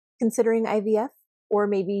considering IVF, or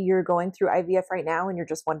maybe you're going through IVF right now and you're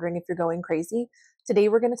just wondering if you're going crazy, today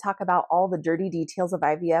we're going to talk about all the dirty details of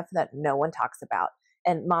IVF that no one talks about.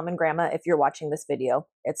 And mom and grandma, if you're watching this video,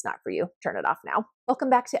 it's not for you. Turn it off now.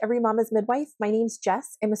 Welcome back to Every Mama's Midwife. My name's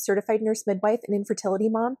Jess. I'm a certified nurse midwife and infertility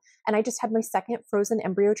mom, and I just had my second frozen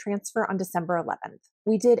embryo transfer on December 11th.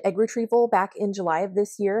 We did egg retrieval back in July of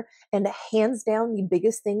this year, and hands down, the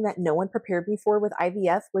biggest thing that no one prepared me for with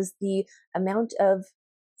IVF was the amount of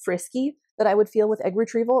frisky that I would feel with egg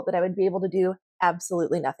retrieval that I would be able to do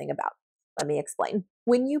absolutely nothing about. Let me explain.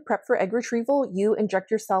 When you prep for egg retrieval, you inject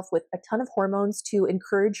yourself with a ton of hormones to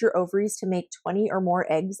encourage your ovaries to make 20 or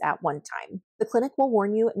more eggs at one time. The clinic will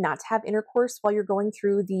warn you not to have intercourse while you're going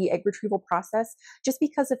through the egg retrieval process, just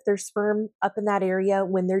because if there's sperm up in that area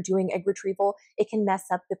when they're doing egg retrieval, it can mess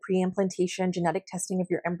up the pre-implantation genetic testing of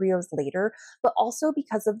your embryos later, but also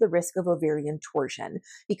because of the risk of ovarian torsion.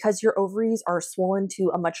 Because your ovaries are swollen to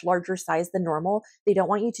a much larger size than normal, they don't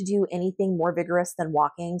want you to do anything more vigorous than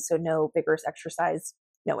walking, so no vigorous exercise,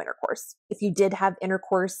 no intercourse. If you did have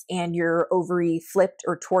intercourse and your ovary flipped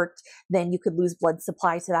or torqued, then you could lose blood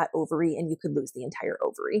supply to that ovary and you could lose the entire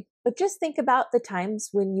ovary. But just think about the times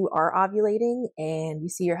when you are ovulating and you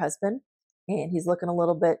see your husband and he's looking a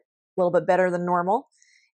little bit better than normal,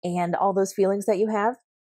 and all those feelings that you have,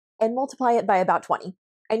 and multiply it by about 20,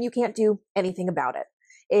 and you can't do anything about it.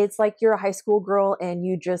 It's like you're a high school girl and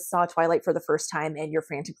you just saw Twilight for the first time and you're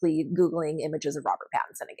frantically Googling images of Robert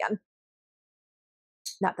Pattinson again.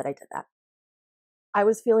 Not that I did that. I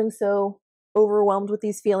was feeling so overwhelmed with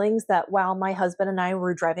these feelings that while my husband and I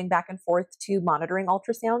were driving back and forth to monitoring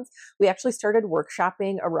ultrasounds, we actually started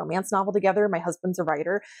workshopping a romance novel together. My husband's a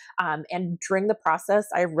writer. And during the process,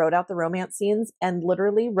 I wrote out the romance scenes and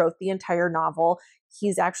literally wrote the entire novel.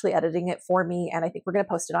 He's actually editing it for me, and I think we're going to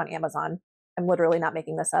post it on Amazon. I'm literally not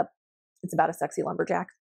making this up. It's about a sexy lumberjack.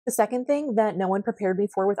 The second thing that no one prepared me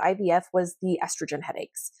for with IVF was the estrogen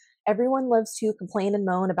headaches. Everyone loves to complain and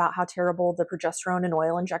moan about how terrible the progesterone and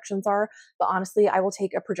oil injections are, but honestly, I will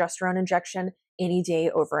take a progesterone injection any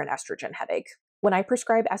day over an estrogen headache. When I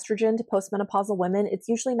prescribe estrogen to postmenopausal women, it's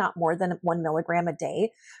usually not more than 1 milligram a day.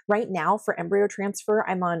 Right now, for embryo transfer,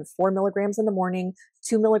 I'm on 4 milligrams in the morning,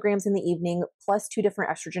 2 milligrams in the evening, plus 2 different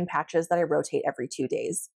estrogen patches that I rotate every 2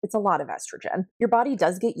 days. It's a lot of estrogen. Your body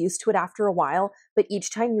does get used to it after a while, but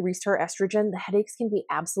each time you restart estrogen, the headaches can be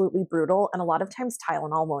absolutely brutal, and a lot of times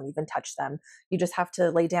Tylenol won't even touch them. You just have to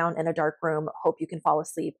lay down in a dark room, hope you can fall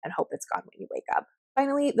asleep, and hope it's gone when you wake up.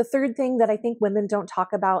 Finally, the third thing that I think women don't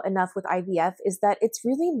talk about enough with IVF is that it's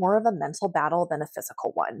really more of a mental battle than a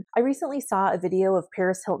physical one. I recently saw a video of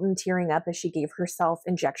Paris Hilton tearing up as she gave herself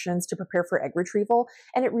injections to prepare for egg retrieval,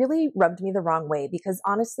 and it really rubbed me the wrong way because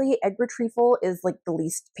honestly, egg retrieval is like the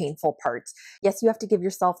least painful part. Yes, you have to give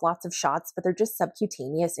yourself lots of shots, but they're just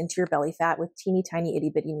subcutaneous into your belly fat with teeny tiny itty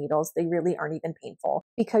bitty needles. They really aren't even painful.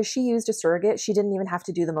 Because she used a surrogate, she didn't even have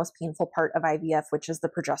to do the most painful part of IVF, which is the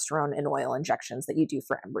progesterone and oil injections that you do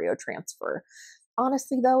for embryo transfer.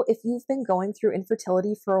 Honestly, though, if you've been going through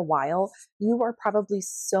infertility for a while, you are probably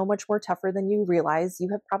so much more tougher than you realize. You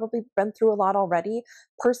have probably been through a lot already.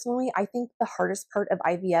 Personally, I think the hardest part of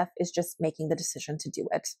IVF is just making the decision to do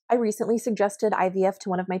it. I recently suggested IVF to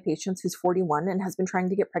one of my patients who's 41 and has been trying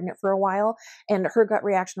to get pregnant for a while, and her gut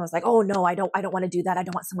reaction was like, "Oh no, I don't want to do that. I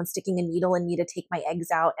don't want someone sticking a needle in me to take my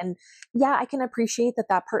eggs out." And yeah, I can appreciate that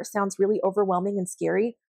that part sounds really overwhelming and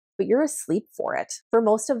scary, but you're asleep for it. For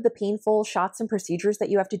most of the painful shots and procedures that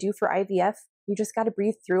you have to do for IVF, you just got to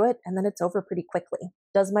breathe through it and then it's over pretty quickly.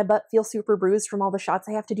 Does my butt feel super bruised from all the shots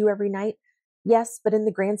I have to do every night? Yes, but in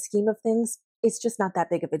the grand scheme of things, it's just not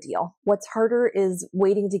that big of a deal. What's harder is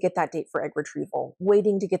waiting to get that date for egg retrieval,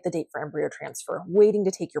 waiting to get the date for embryo transfer, waiting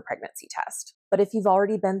to take your pregnancy test. But if you've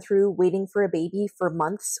already been through waiting for a baby for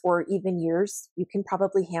months or even years, you can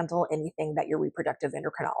probably handle anything that your reproductive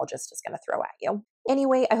endocrinologist is going to throw at you.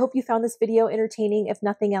 Anyway, I hope you found this video entertaining, if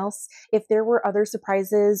nothing else. If there were other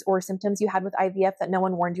surprises or symptoms you had with IVF that no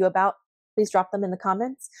one warned you about, please drop them in the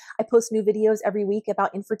comments. I post new videos every week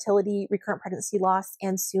about infertility, recurrent pregnancy loss,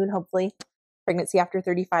 and soon, hopefully, pregnancy after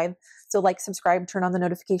 35. So like, subscribe, turn on the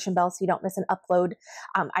notification bell so you don't miss an upload.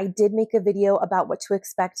 I did make a video about what to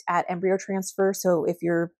expect at embryo transfer. So if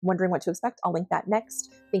you're wondering what to expect, I'll link that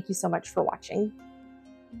next. Thank you so much for watching.